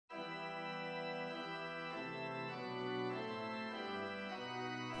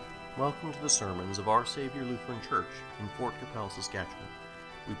Welcome to the sermons of Our Savior Lutheran Church in Fort Capel, Saskatchewan.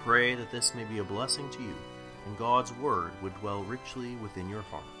 We pray that this may be a blessing to you, and God's Word would dwell richly within your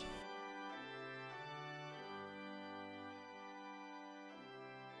heart.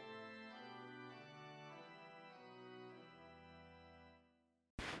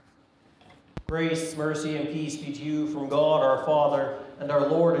 Grace, mercy, and peace be to you from God our Father and our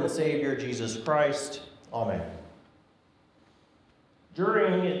Lord and Savior Jesus Christ. Amen.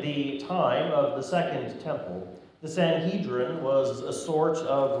 During the time of the Second Temple, the Sanhedrin was a sort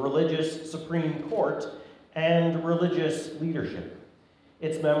of religious Supreme Court and religious leadership.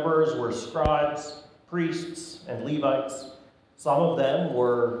 Its members were scribes, priests, and Levites. Some of them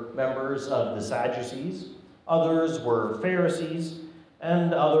were members of the Sadducees, others were Pharisees,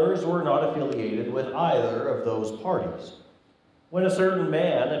 and others were not affiliated with either of those parties. When a certain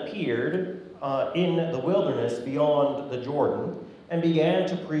man appeared in the wilderness beyond the Jordan and began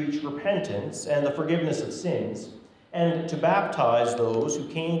to preach repentance and the forgiveness of sins, and to baptize those who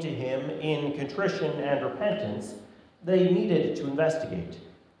came to him in contrition and repentance, they needed to investigate,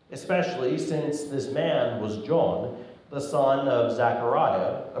 especially since this man was John, the son of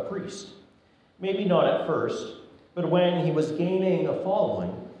Zechariah, a priest. Maybe not at first, but when he was gaining a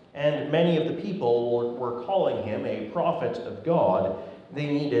following, and many of the people were calling him a prophet of God, they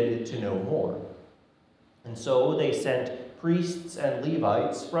needed to know more. And so they sent priests and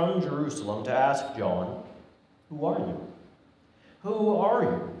Levites from Jerusalem to ask John, "Who are you? Who are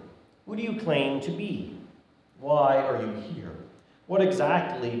you? Who do you claim to be? Why are you here? What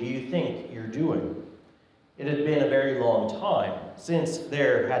exactly do you think you're doing?" It had been a very long time since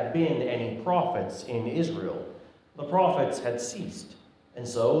there had been any prophets in Israel. The prophets had ceased, and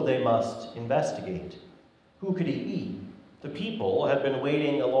so they must investigate. Who could he be? The people had been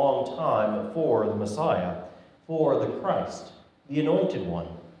waiting a long time for the Messiah, for the Christ, the Anointed One,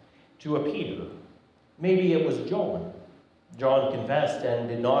 to appear. Maybe it was John. John confessed and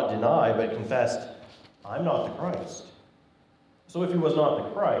did not deny, but confessed, "I'm not the Christ." So if he was not the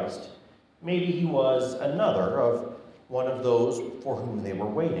Christ, maybe he was another of one of those for whom they were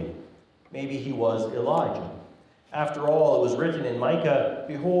waiting. Maybe he was Elijah. After all, it was written in Micah,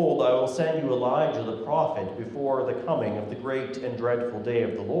 "Behold, I will send you Elijah the prophet before the coming of the great and dreadful day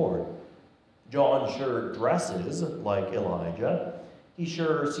of the Lord." John sure dresses like Elijah. He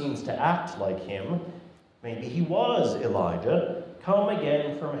sure seems to act like him. Maybe he was Elijah, come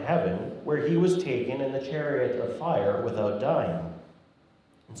again from heaven, where he was taken in the chariot of fire without dying.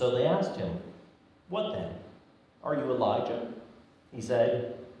 And so they asked him, "What then? Are you Elijah?" He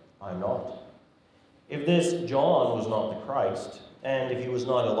said, "I'm not." If this John was not the Christ, and if he was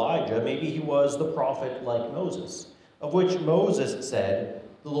not Elijah, maybe he was the prophet like Moses, of which Moses said,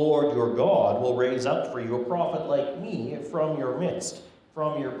 "The Lord your God will raise up for you a prophet like me from your midst,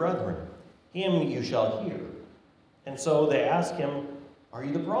 from your brethren. Him you shall hear." And so they asked him, "Are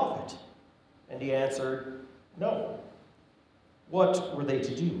you the prophet?" And he answered, "No." What were they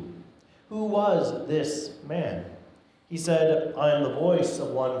to do? Who was this man? He said, "I am the voice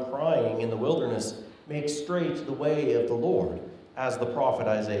of one crying in the wilderness, 'Make straight the way of the Lord,' as the prophet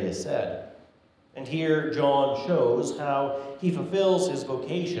Isaiah said." And here John shows how he fulfills his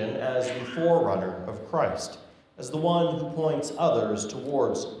vocation as the forerunner of Christ, as the one who points others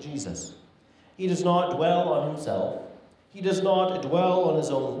towards Jesus. He does not dwell on himself. He does not dwell on his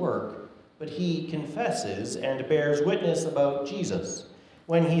own work, but he confesses and bears witness about Jesus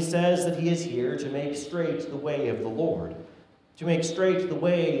when he says that he is here to make straight the way of the Lord, to make straight the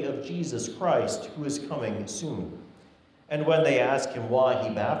way of Jesus Christ, who is coming soon. And when they ask him why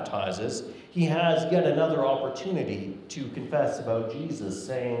he baptizes, he has yet another opportunity to confess about Jesus,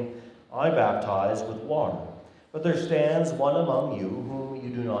 saying, "I baptize with water, but there stands one among you whom you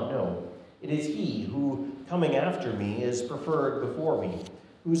do not know. It is he who, coming after me, is preferred before me,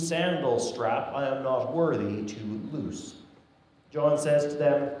 whose sandal strap I am not worthy to loose." John says to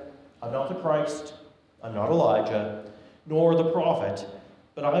them, "I'm not the Christ, I'm not Elijah, nor the prophet,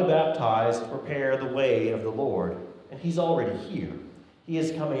 but I baptize to prepare the way of the Lord, and he's already here. He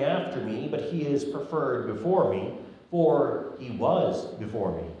is coming after me, but he is preferred before me, for he was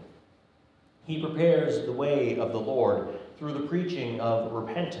before me." He prepares the way of the Lord through the preaching of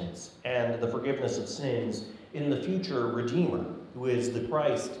repentance and the forgiveness of sins in the future Redeemer, who is the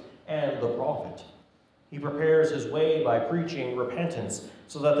Christ and the prophet. He prepares his way by preaching repentance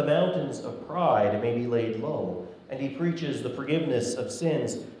so that the mountains of pride may be laid low, and he preaches the forgiveness of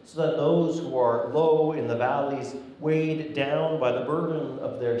sins so that those who are low in the valleys, weighed down by the burden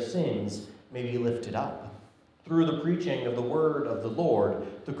of their sins, may be lifted up. Through the preaching of the word of the Lord,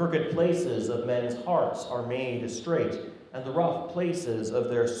 the crooked places of men's hearts are made straight, and the rough places of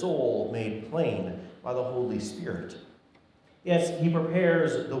their soul made plain by the Holy Spirit. Yes, he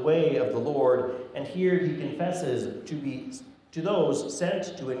prepares the way of the Lord, and here he confesses to those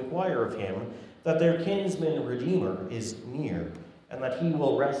sent to inquire of him that their kinsman Redeemer is near, and that he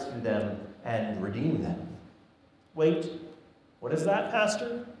will rescue them and redeem them. Wait, what is that,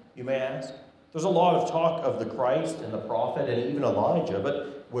 Pastor? You may ask. There's a lot of talk of the Christ and the prophet and even Elijah,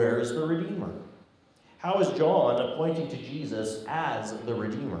 but where is the Redeemer? How is John pointing to Jesus as the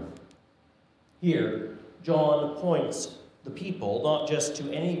Redeemer? Here, John points the people not just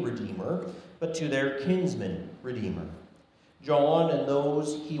to any Redeemer, but to their kinsman Redeemer. John and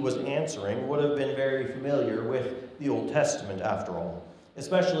those he was answering would have been very familiar with the Old Testament, after all,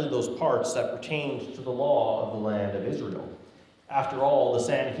 especially those parts that pertained to the law of the land of Israel. After all, the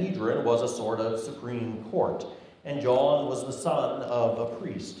Sanhedrin was a sort of supreme court, and John was the son of a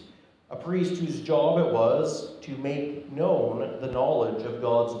priest whose job it was to make known the knowledge of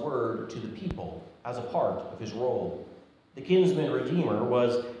God's word to the people as a part of his role. The kinsman redeemer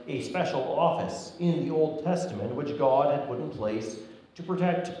was a special office in the Old Testament which God had put in place to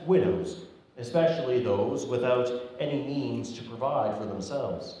protect widows, especially those without any means to provide for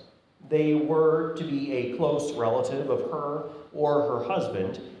themselves. They were to be a close relative of her or her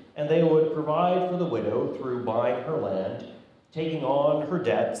husband, and they would provide for the widow through buying her land, taking on her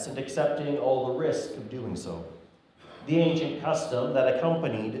debts, and accepting all the risk of doing so. The ancient custom that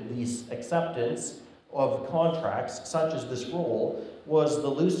accompanied this acceptance of contracts such as this role was the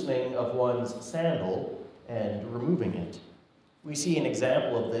loosening of one's sandal and removing it. We see an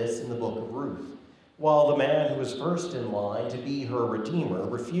example of this in the book of Ruth. While the man who is first in line to be her redeemer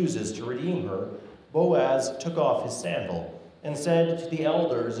refuses to redeem her, Boaz took off his sandal and said to the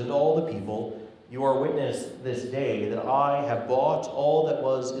elders and all the people, "You are witness this day that I have bought all that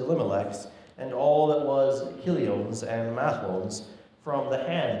was Elimelech's and all that was Chilion's and Mahlon's from the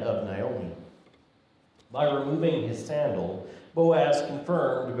hand of Naomi." By removing his sandal, Boaz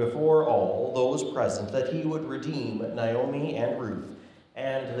confirmed before all those present that he would redeem Naomi and Ruth,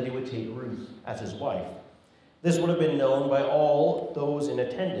 and that he would take Ruth as his wife. This would have been known by all those in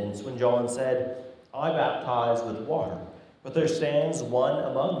attendance when John said, "I baptize with water, but there stands one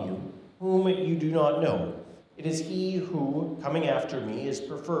among you whom you do not know. It is he who, coming after me, is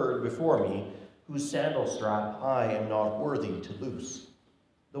preferred before me, whose sandal strap I am not worthy to loose."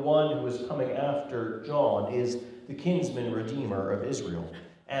 The one who is coming after John is the kinsman redeemer of Israel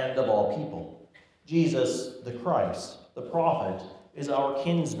and of all people. Jesus, the Christ, the prophet, is our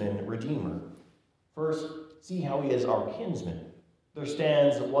kinsman redeemer. First, see how he is our kinsman. There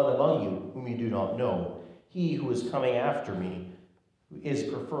stands one among you whom you do not know. He who is coming after me is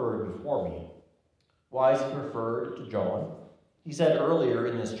preferred before me. Why is he preferred to John? He said earlier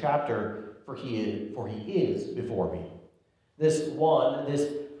in this chapter, for he is before me. This one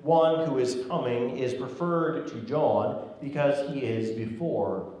who is coming is preferred to John because he is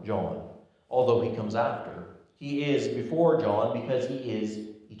before John, although he comes after. He is before John because he is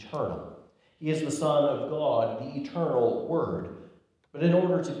eternal. He is the Son of God, the eternal Word. But in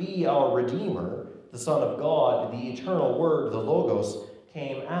order to be our Redeemer, the Son of God, the eternal Word, the Logos,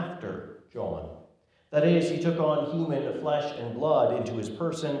 came after John. That is, he took on human flesh and blood into his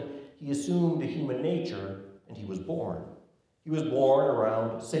person, he assumed a human nature, and he was born. He was born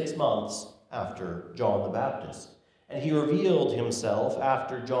around 6 months after John the Baptist, and he revealed himself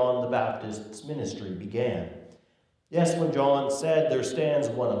after John the Baptist's ministry began. Yes, when John said, "There stands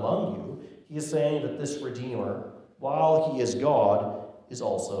one among you," he is saying that this Redeemer, while he is God, is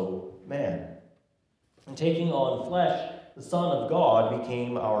also man. And taking on flesh, the Son of God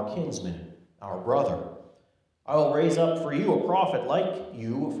became our kinsman, our brother. "I will raise up for you a prophet like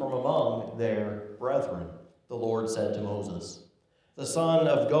you from among their brethren," the Lord said to Moses. The Son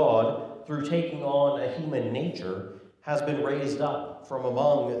of God, through taking on a human nature, has been raised up from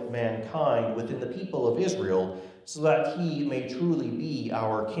among mankind within the people of Israel, so that he may truly be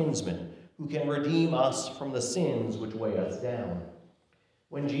our kinsman, who can redeem us from the sins which weigh us down.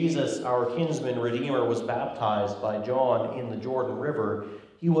 When Jesus, our kinsman redeemer, was baptized by John in the Jordan River,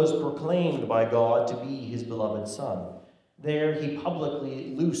 he was proclaimed by God to be his beloved Son. There he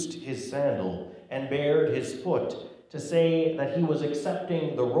publicly loosed his sandal and bared his foot to say that he was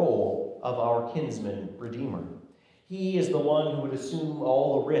accepting the role of our kinsman redeemer. He is the one who would assume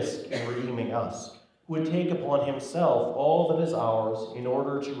all the risk in redeeming us, who would take upon himself all that is ours in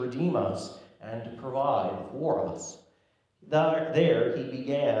order to redeem us and to provide for us. There he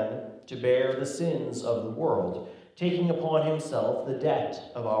began to bear the sins of the world, taking upon himself the debt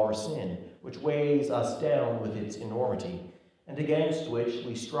of our sin, which weighs us down with its enormity, and against which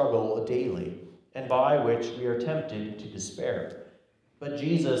we struggle daily, and by which we are tempted to despair. But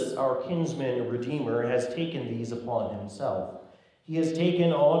Jesus, our kinsman redeemer, has taken these upon himself. He has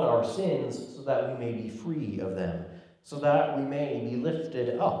taken on our sins so that we may be free of them, so that we may be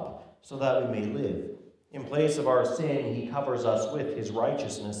lifted up, so that we may live. In place of our sin, he covers us with his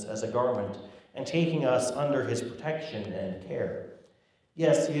righteousness as a garment, and taking us under his protection and care.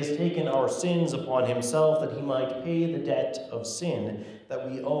 Yes, he has taken our sins upon himself that he might pay the debt of sin that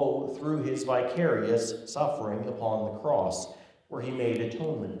we owe through his vicarious suffering upon the cross, where he made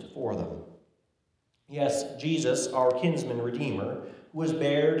atonement for them. Yes, Jesus, our kinsman redeemer, who has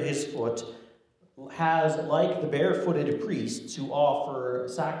bared his foot, has, like the barefooted priests who offer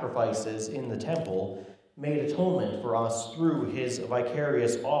sacrifices in the temple, made atonement for us through his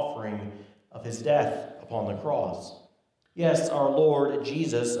vicarious offering of his death upon the cross. Yes, our Lord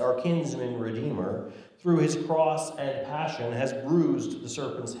Jesus, our kinsman redeemer, through his cross and passion has bruised the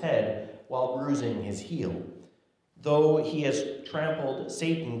serpent's head while bruising his heel, though he has trampled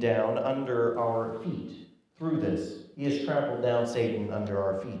Satan down under our feet. Through this, he has trampled down Satan under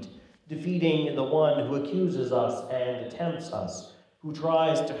our feet, defeating the one who accuses us and tempts us, who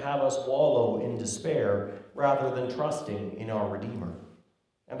tries to have us wallow in despair rather than trusting in our Redeemer.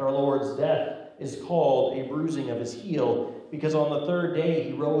 And our Lord's death is called a bruising of his heel, because on the third day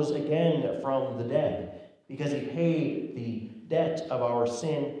he rose again from the dead. Because he paid the debt of our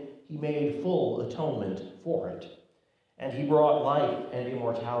sin, he made full atonement for it. And he brought life and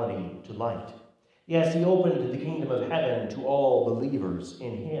immortality to light. Yes, he opened the kingdom of heaven to all believers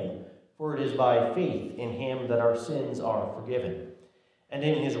in him, for it is by faith in him that our sins are forgiven. And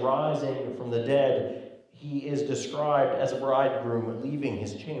in his rising from the dead, he is described as a bridegroom leaving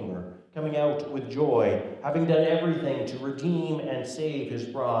his chamber, coming out with joy, having done everything to redeem and save his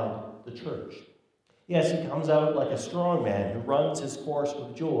bride, the church. Yes, he comes out like a strong man who runs his course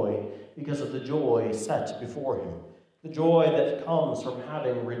with joy because of the joy set before him, the joy that comes from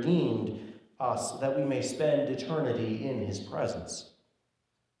having redeemed us that we may spend eternity in his presence.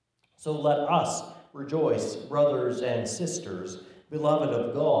 So let us rejoice, brothers and sisters, beloved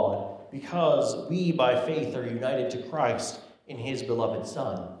of God, because we by faith are united to Christ in his beloved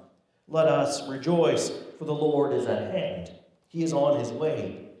Son. Let us rejoice, for the Lord is at hand. He is on his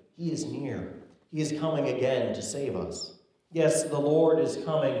way. He is near. He is coming again to save us. Yes, the Lord is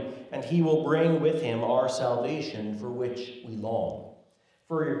coming, and he will bring with him our salvation for which we long.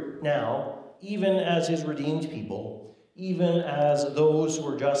 For now, even as his redeemed people, even as those who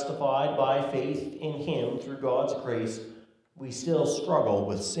are justified by faith in him through God's grace, we still struggle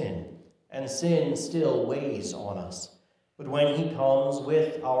with sin, and sin still weighs on us. But when he comes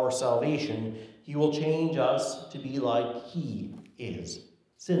with our salvation, he will change us to be like he is,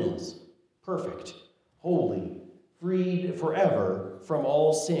 sinless, perfect, holy, freed forever from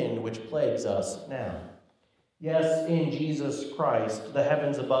all sin which plagues us now. Yes, in Jesus Christ, the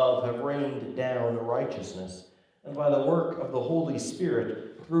heavens above have rained down righteousness, and by the work of the Holy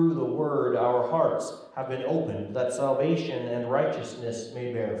Spirit, through the word, our hearts have been opened, that salvation and righteousness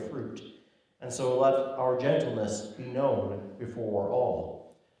may bear fruit. And so let our gentleness be known before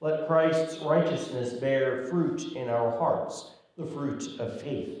all. Let Christ's righteousness bear fruit in our hearts, the fruit of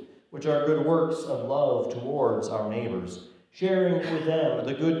faith, which are good works of love towards our neighbors, sharing with them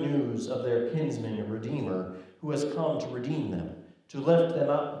the good news of their kinsman Redeemer, who has come to redeem them, to lift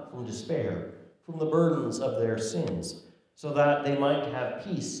them up from despair, from the burdens of their sins, so that they might have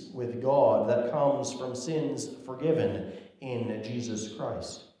peace with God that comes from sins forgiven in Jesus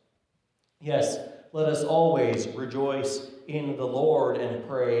Christ. Yes, let us always rejoice in the Lord and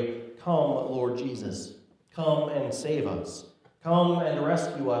pray, "Come, Lord Jesus, come and save us. Come and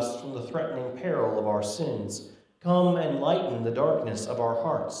rescue us from the threatening peril of our sins. Come and lighten the darkness of our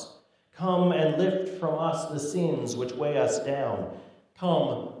hearts. Come and lift from us the sins which weigh us down.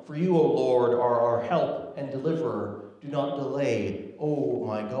 Come, for you, O Lord, are our help and deliverer. Do not delay, O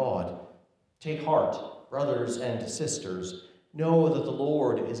my God. Take heart, brothers and sisters. Know that the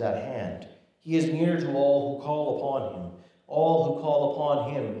Lord is at hand. He is near to all who call upon him, all who call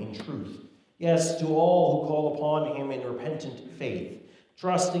upon him in truth. Yes, to all who call upon him in repentant faith,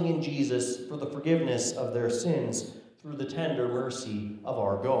 trusting in Jesus for the forgiveness of their sins through the tender mercy of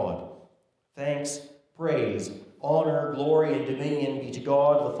our God. Thanks, praise, honor, glory, and dominion be to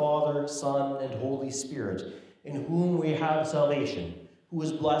God, the Father, Son, and Holy Spirit, in whom we have salvation, who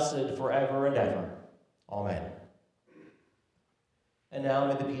is blessed forever and ever. Amen. And now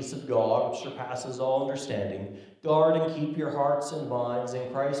may the peace of God, which surpasses all understanding, guard and keep your hearts and minds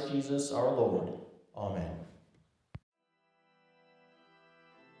in Christ Jesus our Lord. Amen.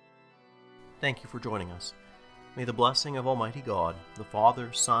 Thank you for joining us. May the blessing of Almighty God, the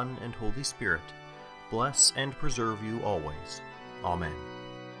Father, Son, and Holy Spirit bless and preserve you always. Amen.